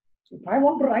 If I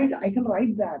want to write, I can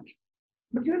write that.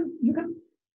 But you can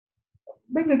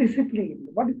bring a discipline.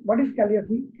 What is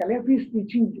calligraphy? Calligraphy is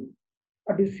teaching you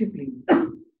a discipline,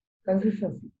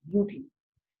 consistency, beauty.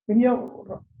 When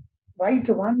you write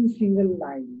one single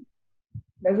line,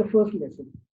 that's the first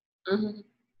lesson.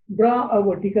 Mm-hmm. Draw a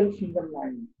vertical single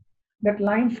line. That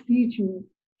lines teach you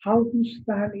how to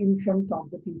stand in front of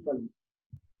the people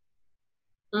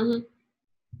Mm-hmm.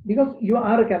 because you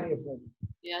are a calligrapher.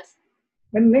 Yes.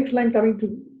 When next line coming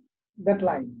to that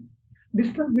line,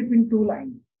 distance between two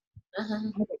lines.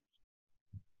 Uh-huh.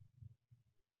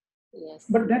 Yes.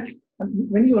 But that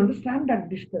when you understand that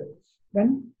distance,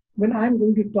 when I'm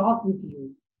going to talk with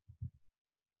you,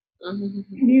 Mm-hmm.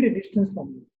 you need a distance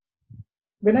from me.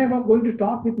 When I'm going to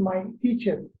talk with my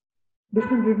teacher,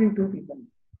 distance between two people.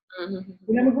 Mm-hmm.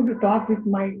 When I'm going to talk with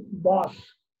my boss,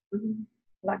 Mm-hmm.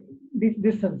 like this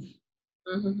distance.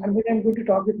 Mm-hmm. And when I'm going to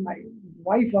talk with my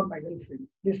wife or my girlfriend,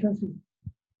 distance is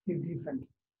different.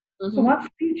 So Mm-hmm. what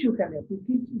teach you calligraphy?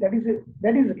 Teach that is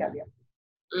a calligraphy.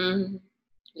 Mm-hmm.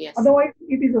 Yes. Otherwise,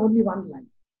 it is only one line.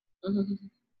 Mm-hmm.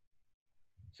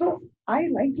 So I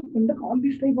like to conduct all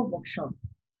these type of workshop.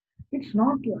 It's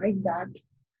not like that.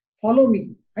 Follow me.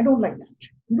 I don't like that.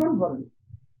 You don't follow me.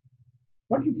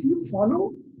 But if you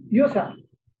follow yourself,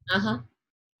 Uh-huh.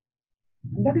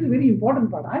 and that is a very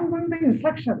important part. I'm going the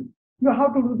instruction. You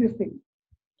have to do this thing.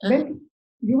 Uh-huh. Then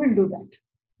you will do that.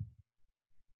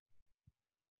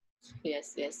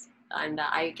 Yes, yes. And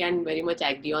I can very much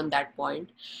agree on that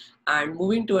point. And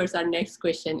moving towards our next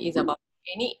question is about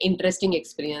any interesting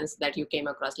experience that you came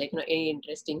across, like, any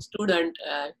interesting student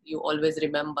you always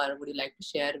remember. Would you like to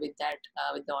share with that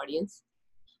with the audience?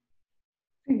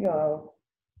 See,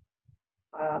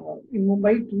 in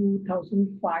Mumbai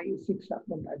 2005, 6,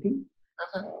 I think,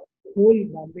 Uh-huh. whole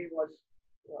Bombay was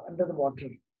under the water.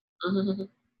 Mm-hmm.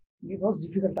 It was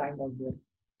difficult time was there.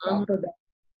 So Mm-hmm. after that,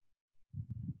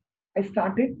 I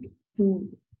started to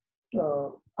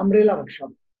umbrella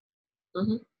workshop.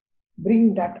 Mm-hmm.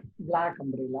 Bring that black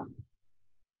umbrella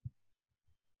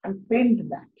and paint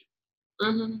that.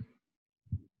 Mm-hmm.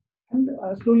 And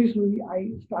slowly, I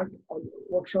start a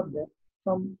workshop there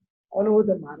from all over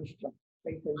the Maharashtra.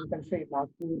 Like you can say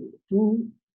Nagpur to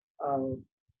uh,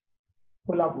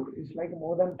 Kolhapur. It's like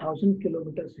more than 1,000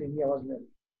 kilometers area was there.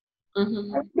 I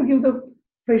Mm-hmm. want to give the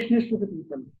freshness to the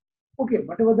people. Okay,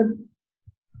 whatever the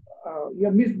you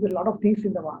have missed a lot of things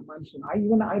in the monsoon.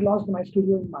 I lost my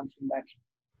studio in monsoon. That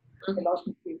I lost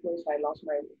my papers, I lost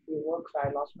my works, I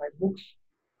lost my books,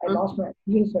 I lost my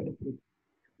real certificate.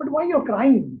 But why you're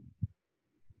crying?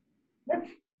 That's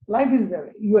life is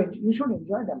there. You should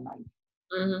enjoy that life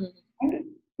Mm-hmm. and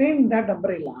paint that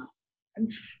umbrella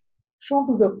and show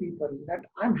to the people that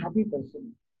I'm happy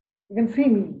person. You can see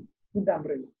me with the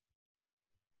umbrella.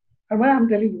 And when I'm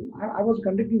telling you, I was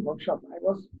conducting workshop.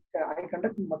 I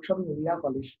conducted workshop in Ria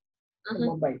College in Mm-hmm.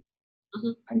 Mumbai.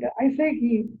 Mm-hmm. And I say,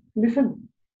 listen,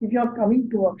 if you are coming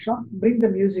to workshop, bring the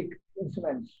music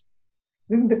instruments,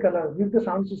 bring the color, bring the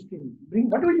sound system, bring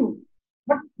whatever you.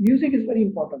 But music is very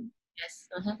important. Yes.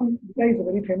 Uh-huh. India is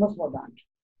very famous for that.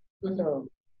 And Mm-hmm.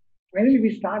 finally we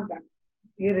start that.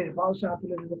 Here,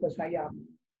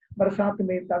 Barasat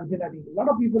mein Tarjina Nadi. A lot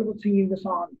of people were singing the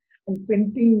song and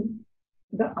painting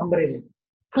the umbrella.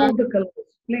 Throw the colors,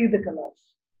 play the colors.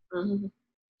 Mm-hmm.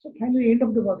 So finally, end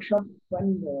of the workshop,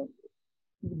 one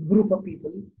group of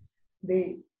people,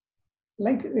 they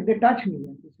they touch me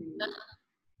and they say,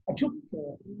 Achut,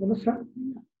 sir,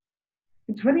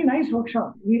 it's very nice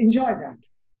workshop. We enjoy that.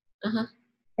 Uh-huh.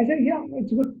 I said, yeah,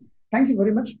 it's good. Thank you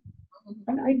very much.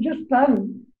 And I just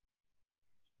turned,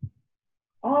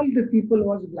 all the people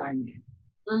was blind.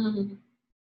 Mm-hmm.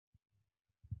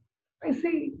 I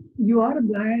say, you are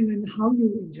blind and how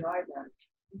you enjoy that?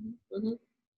 Mm-hmm.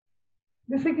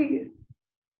 They say,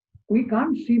 we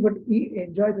can't see, but we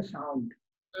enjoy the sound.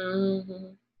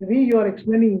 Mm-hmm. The way you are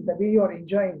explaining, the way you are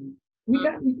enjoying, we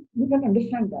can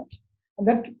understand that. And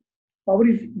that power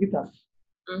is with us.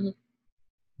 Mm-hmm.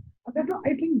 And that,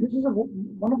 I think this is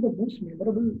one of the most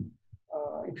memorable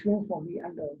experience for me.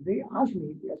 And they asked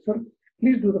me, yes, sir,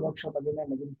 please do the workshop again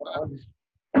and again for all this.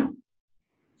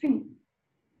 See,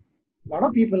 a lot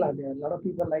of people are there. A lot of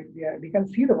people like they can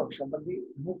see the workshop, but they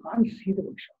who can't see the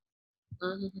workshop,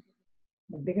 Mhm.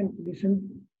 but they can listen.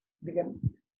 They can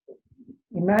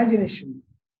imagination.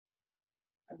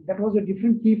 And that was a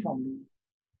different key for me.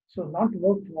 So not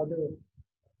work for the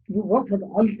you work for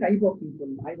all type of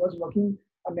people. I was working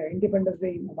on the Independence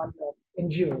Day in one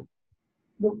NGO.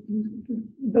 The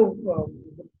the, uh,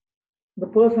 the the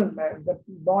person, the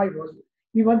boy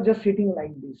he was just sitting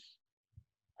like this,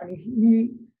 and he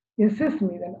insists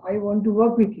me that I want to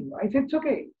work with you. I said it's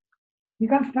okay. You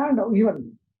can stand up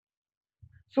even.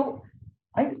 So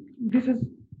I this is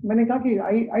Manekaki.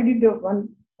 I did the one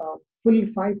full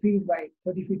 5 feet by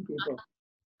 30 feet paper.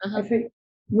 I Uh-huh. say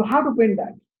you have to paint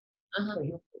that. Uh-huh. So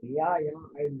he was, yeah,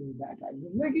 I do that. I do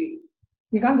like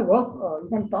he can't work. He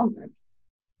can't talk that.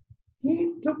 He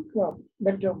took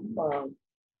that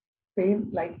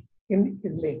paint like in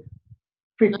his leg,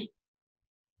 fit,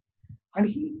 and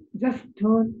he just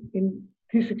turned in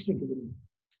 360 degrees,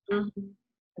 Mhm.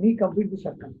 and he completed the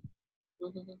circle.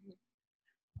 Mhm.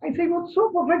 I say, what's so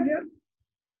perfect there?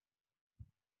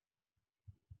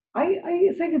 I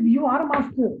say, you are a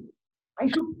master. I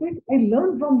should take, I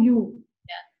learn from you.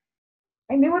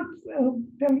 Yeah. I never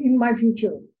tell in my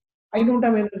future, I don't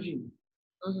have energy.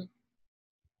 Mhm.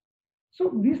 So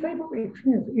this type of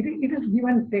experience, it is give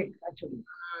and take actually.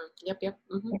 Yep, yep.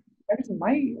 Mhm. That is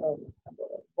my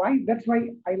why. That's why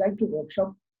I like to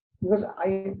workshop because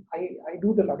I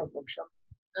do the lot of workshop.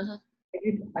 Uh-huh.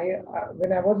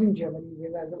 When I was in Germany,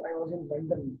 when I was in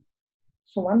London.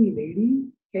 So one lady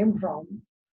came from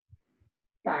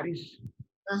Paris,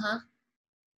 Uh-huh.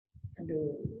 and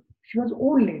she was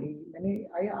old lady. And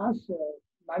I asked,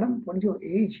 Madam, what is your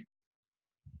age?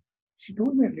 She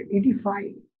told me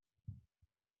 85.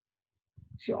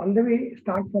 She all the way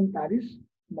start from Paris.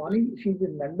 Morning, she's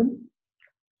in London.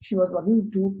 She was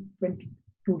working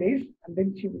 22 days, and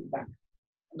then she will back.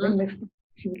 And then Mhm. next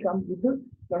she will come with a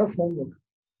lot of homework.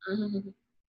 Mhm.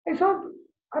 I thought,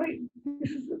 Ari,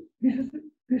 this is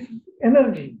this is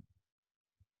energy.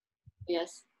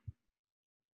 Yes.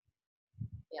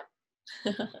 Yeah.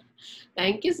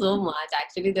 Thank you so much.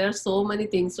 Actually, there are so many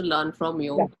things to learn from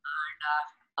you. Yeah.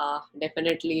 And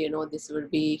definitely, this will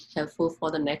be helpful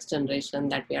for the next generation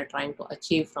that we are trying to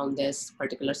achieve from this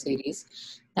particular series.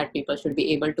 That people should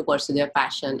be able to pursue their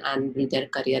passion and build their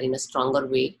career in a stronger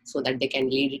way so that they can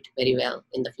lead it very well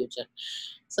in the future.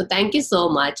 So thank you so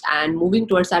much. And moving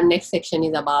towards our next section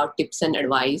is about tips and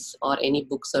advice or any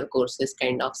books or courses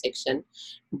kind of section.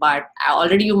 But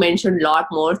already you mentioned a lot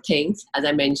more things. As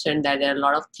I mentioned that there are a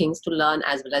lot of things to learn,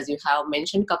 as well as you have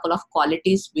mentioned a couple of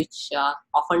qualities which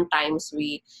oftentimes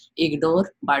we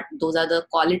ignore, but those are the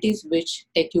qualities which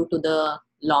take you to the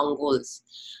long goals.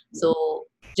 So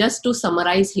just to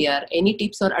summarize here, any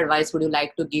tips or advice would you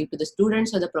like to give to the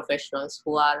students or the professionals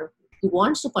who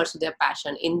wants to pursue their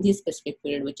passion in this specific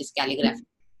field, which is calligraphy?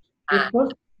 Yes, Ah,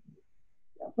 first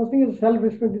thing is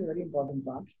self-respect is a very important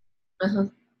part, uh-huh,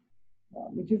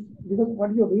 which is because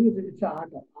what you're doing is it's an art.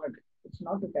 It's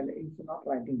not it's not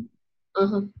writing.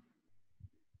 uh-huh,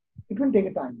 It will take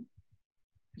a time.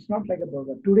 It's not like a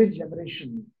burger. Today's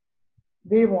generation,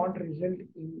 they want result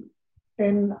in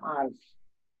 10 hours,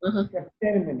 uh-huh,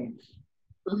 10 minutes.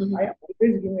 uh-huh, I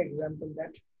always give an example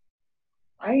that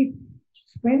I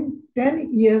spent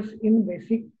 10 years in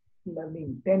basic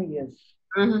learning, 10 years.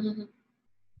 uh-huh,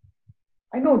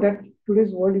 I know that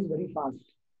today's world is very fast.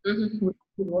 uh-huh,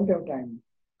 We don't have time.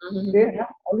 uh-huh, They are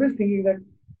always thinking that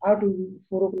I have to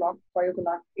 4 o'clock, 5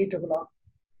 o'clock, 8 o'clock.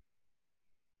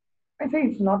 I say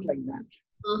it's not like that.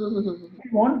 uh-huh, If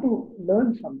you want to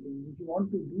learn something, if you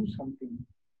want to do something,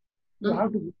 you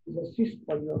have to give justice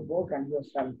for your work and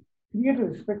yourself. Create a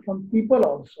respect from people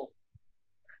also.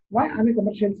 Why I'm a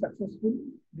commercial successful?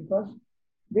 Because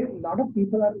there a lot of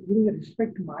people are giving a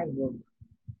respect to my work.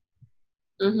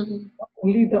 uh-huh, Not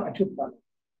only the Achut Pal.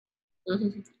 uh-huh.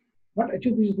 What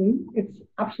Achut is doing,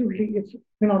 it's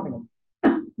phenomenal.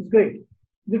 It's great.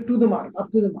 To the mark,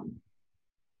 up to the mark.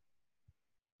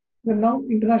 But now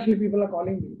international people are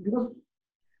calling me because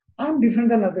I'm different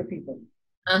than other people.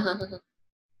 Uh-huh.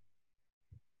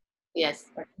 Yes.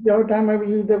 The other time I will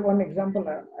use the one example.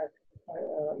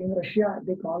 In Russia,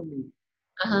 they call me.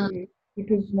 Uh-huh.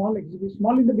 It is small exhibition.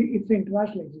 Small in the big. It's an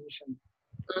international exhibition.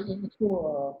 Uh-huh.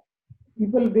 So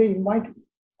people they invite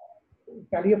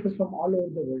calligraphers from all over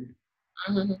the world.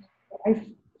 Uh-huh. I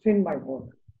send my work.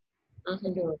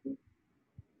 And Uh-huh.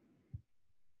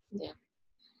 Yeah.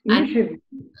 And initially,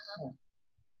 uh,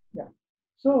 yeah.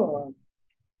 So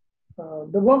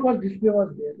the work was display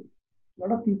was there. A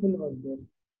lot of people was there.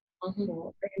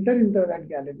 So I entered into that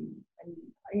gallery and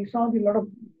I saw a lot of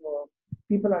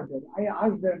people are there. I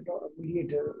asked the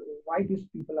mediator why these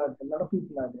people are there. A lot of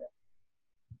people are there.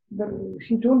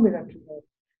 She told me that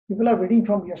people are waiting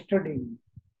from yesterday.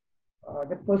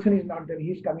 That person is not there.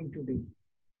 He is coming today.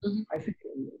 I said,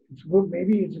 it's good.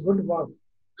 Maybe it's good work.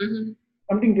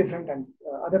 Something different than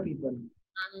other people.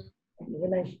 And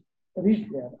when I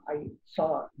reached there, I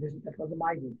saw this. That was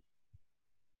my work.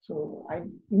 So I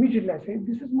immediately I said,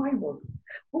 "This is my work."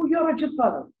 Oh, you're a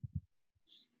Chitpala.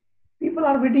 People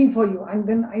are waiting for you. And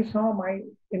then I saw my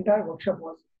entire workshop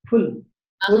was full.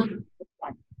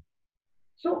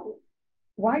 So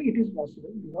why it is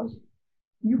possible? Because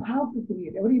you have to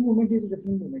create. Every moment is a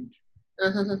different moment.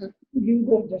 To give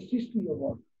the justice to your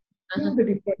work, give the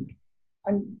different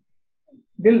and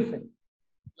they'll say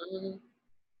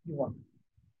you want.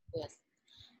 Yes.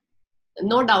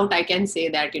 No doubt I can say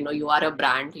that you are a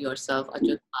brand yourself,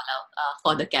 Achyut Pala,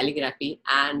 for the calligraphy.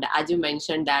 And as you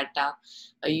mentioned that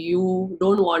you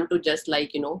don't want to just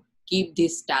keep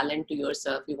this talent to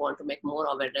yourself. You want to make more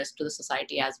awareness to the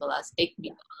society as well as take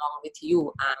people along with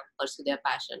you and pursue their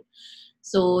passion.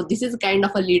 So this is kind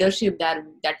of a leadership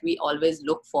that we always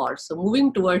look for. So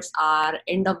moving towards our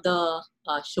end of the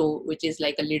show, which is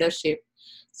like a leadership.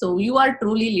 So you are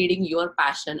truly leading your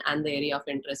passion and the area of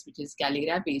interest, which is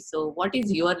calligraphy. So what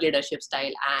is your leadership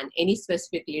style and any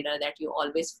specific leader that you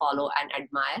always follow and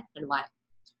admire, and why?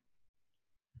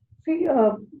 See,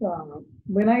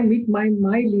 when I meet my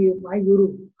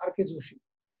guru, R.K. Joshi,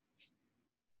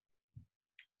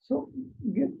 so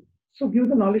give, give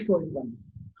the knowledge to everyone.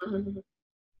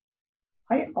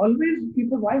 I always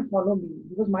people why follow me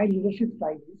because my leadership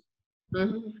style is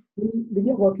when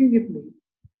you're working with me.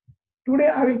 Today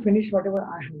I will finish whatever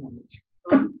I have knowledge.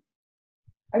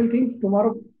 I will think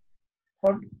tomorrow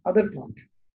what other thought.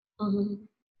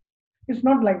 It's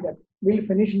not like that. We'll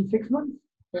finish in 6 months.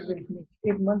 Then we'll finish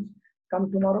 8 months.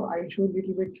 Come tomorrow, I'll show a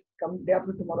little bit. Come day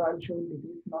after tomorrow, I'll show a little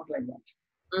bit. Not like that.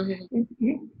 If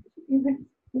he is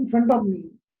in front of me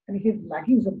and he's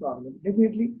lacking some problem,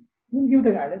 definitely we'll give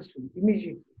the guidance to him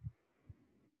immediately.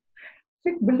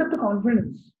 See, build up the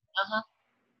confidence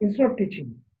instead of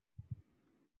teaching.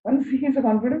 Once he is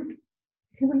confident,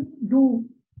 he will do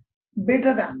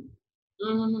better than.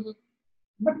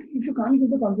 But if you can't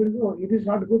give the confidence, oh, it is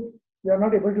not good, you are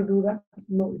not able to do that.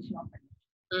 No, it's not like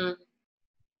that.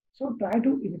 So try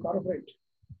to incorporate.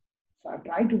 So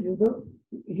try to give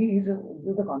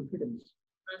the confidence.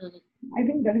 I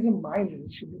think that is a my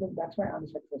leadership because that's why I'm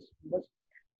successful. Because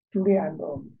today I'm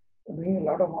doing a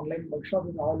lot of online workshops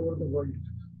in all over the world.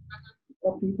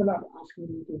 So people are asking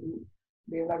me to do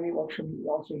DIY workshop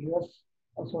also US,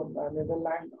 also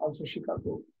Netherlands, also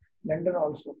Chicago, London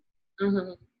also.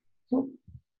 So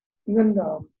even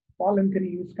Paul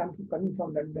Anthony is coming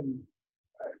from London.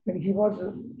 When he was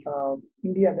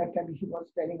India that time, he was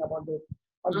telling about the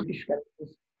all British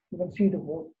characters. You can see the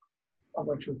work of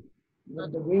Achyut.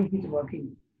 The way he's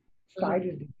working, style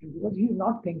is different because he's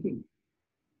not thinking.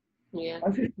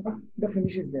 Once it's not, the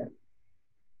finish is there.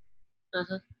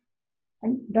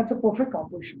 And that's a perfect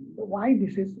composition. Why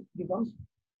this is? Because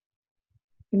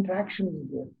interaction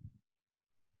is there.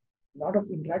 A lot of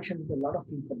interaction with a lot of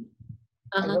people.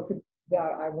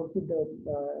 I work with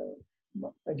the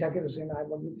Zakir Hussain, I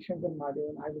work with Shankar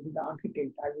Mahadevan, I work with the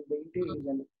architect, I work with the interior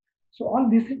designer. So all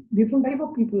these different type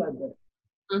of people are there.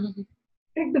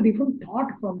 Take the different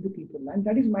thought from the people, and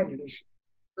that is my leadership.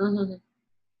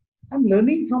 I'm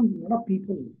learning from a lot of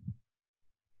people.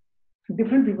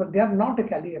 Different people, they are not a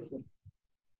calligrapher,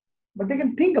 but they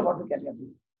can think about the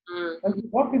calligraphy. When you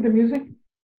work with the music,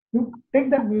 you take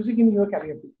that music in your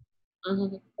calligraphy.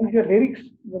 And your lyrics,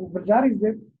 when bazaar is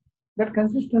there, that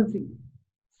consistency,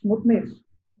 smoothness,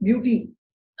 beauty,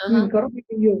 you incorporate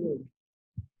in your work.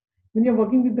 When you're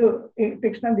working with the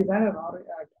textile designer or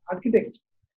architect,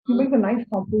 you make a nice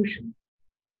composition.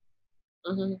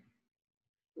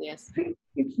 Yes. See,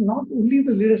 it's not only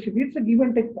the leadership, it's a give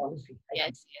and take policy.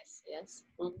 Yes.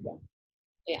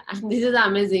 Yeah, this is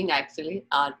amazing actually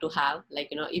to have,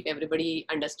 if everybody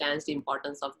understands the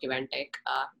importance of give and take,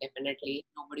 definitely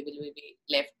nobody will be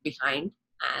left behind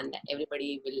and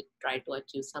everybody will try to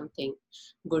achieve something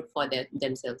good for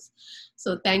themselves.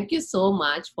 So thank you so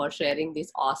much for sharing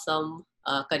this awesome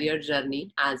career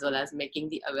journey as well as making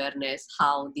the awareness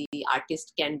how the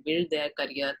artist can build their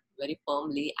career very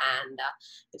firmly and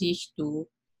reach to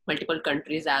multiple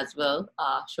countries as well,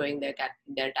 showing their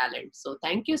talent. So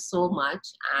thank you so much,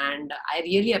 and I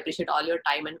really appreciate all your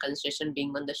time and concentration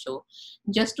being on the show.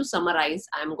 Just to summarize,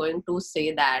 I'm going to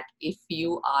say that if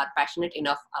you are passionate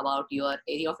enough about your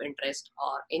area of interest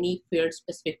or any field,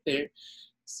 specific field,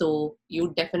 So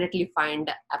you definitely find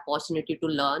opportunity to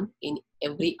learn in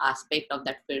every aspect of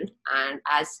that field. And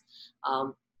as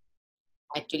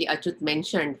actually Achut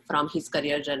mentioned from his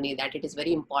career journey, that it is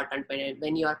very important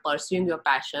when you are pursuing your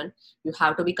passion, you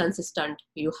have to be consistent,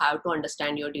 you have to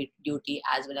understand your duty,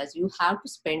 as well as you have to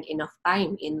spend enough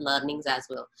time in learnings as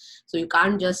well. So you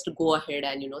can't just go ahead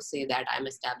and say that I'm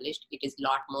established. It is a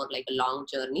lot more like a long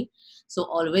journey. So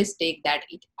always take that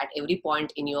it, at every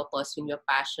point in your pursuing your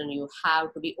passion, you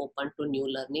have to be open to new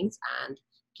learnings and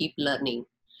keep learning.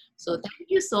 So thank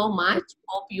you so much.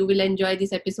 Hope you will enjoy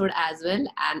this episode as well.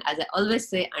 And as I always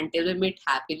say, until we meet,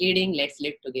 happy leading. Let's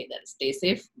live together. Stay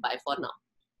safe. Bye for now.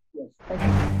 Yes.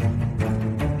 Thank you.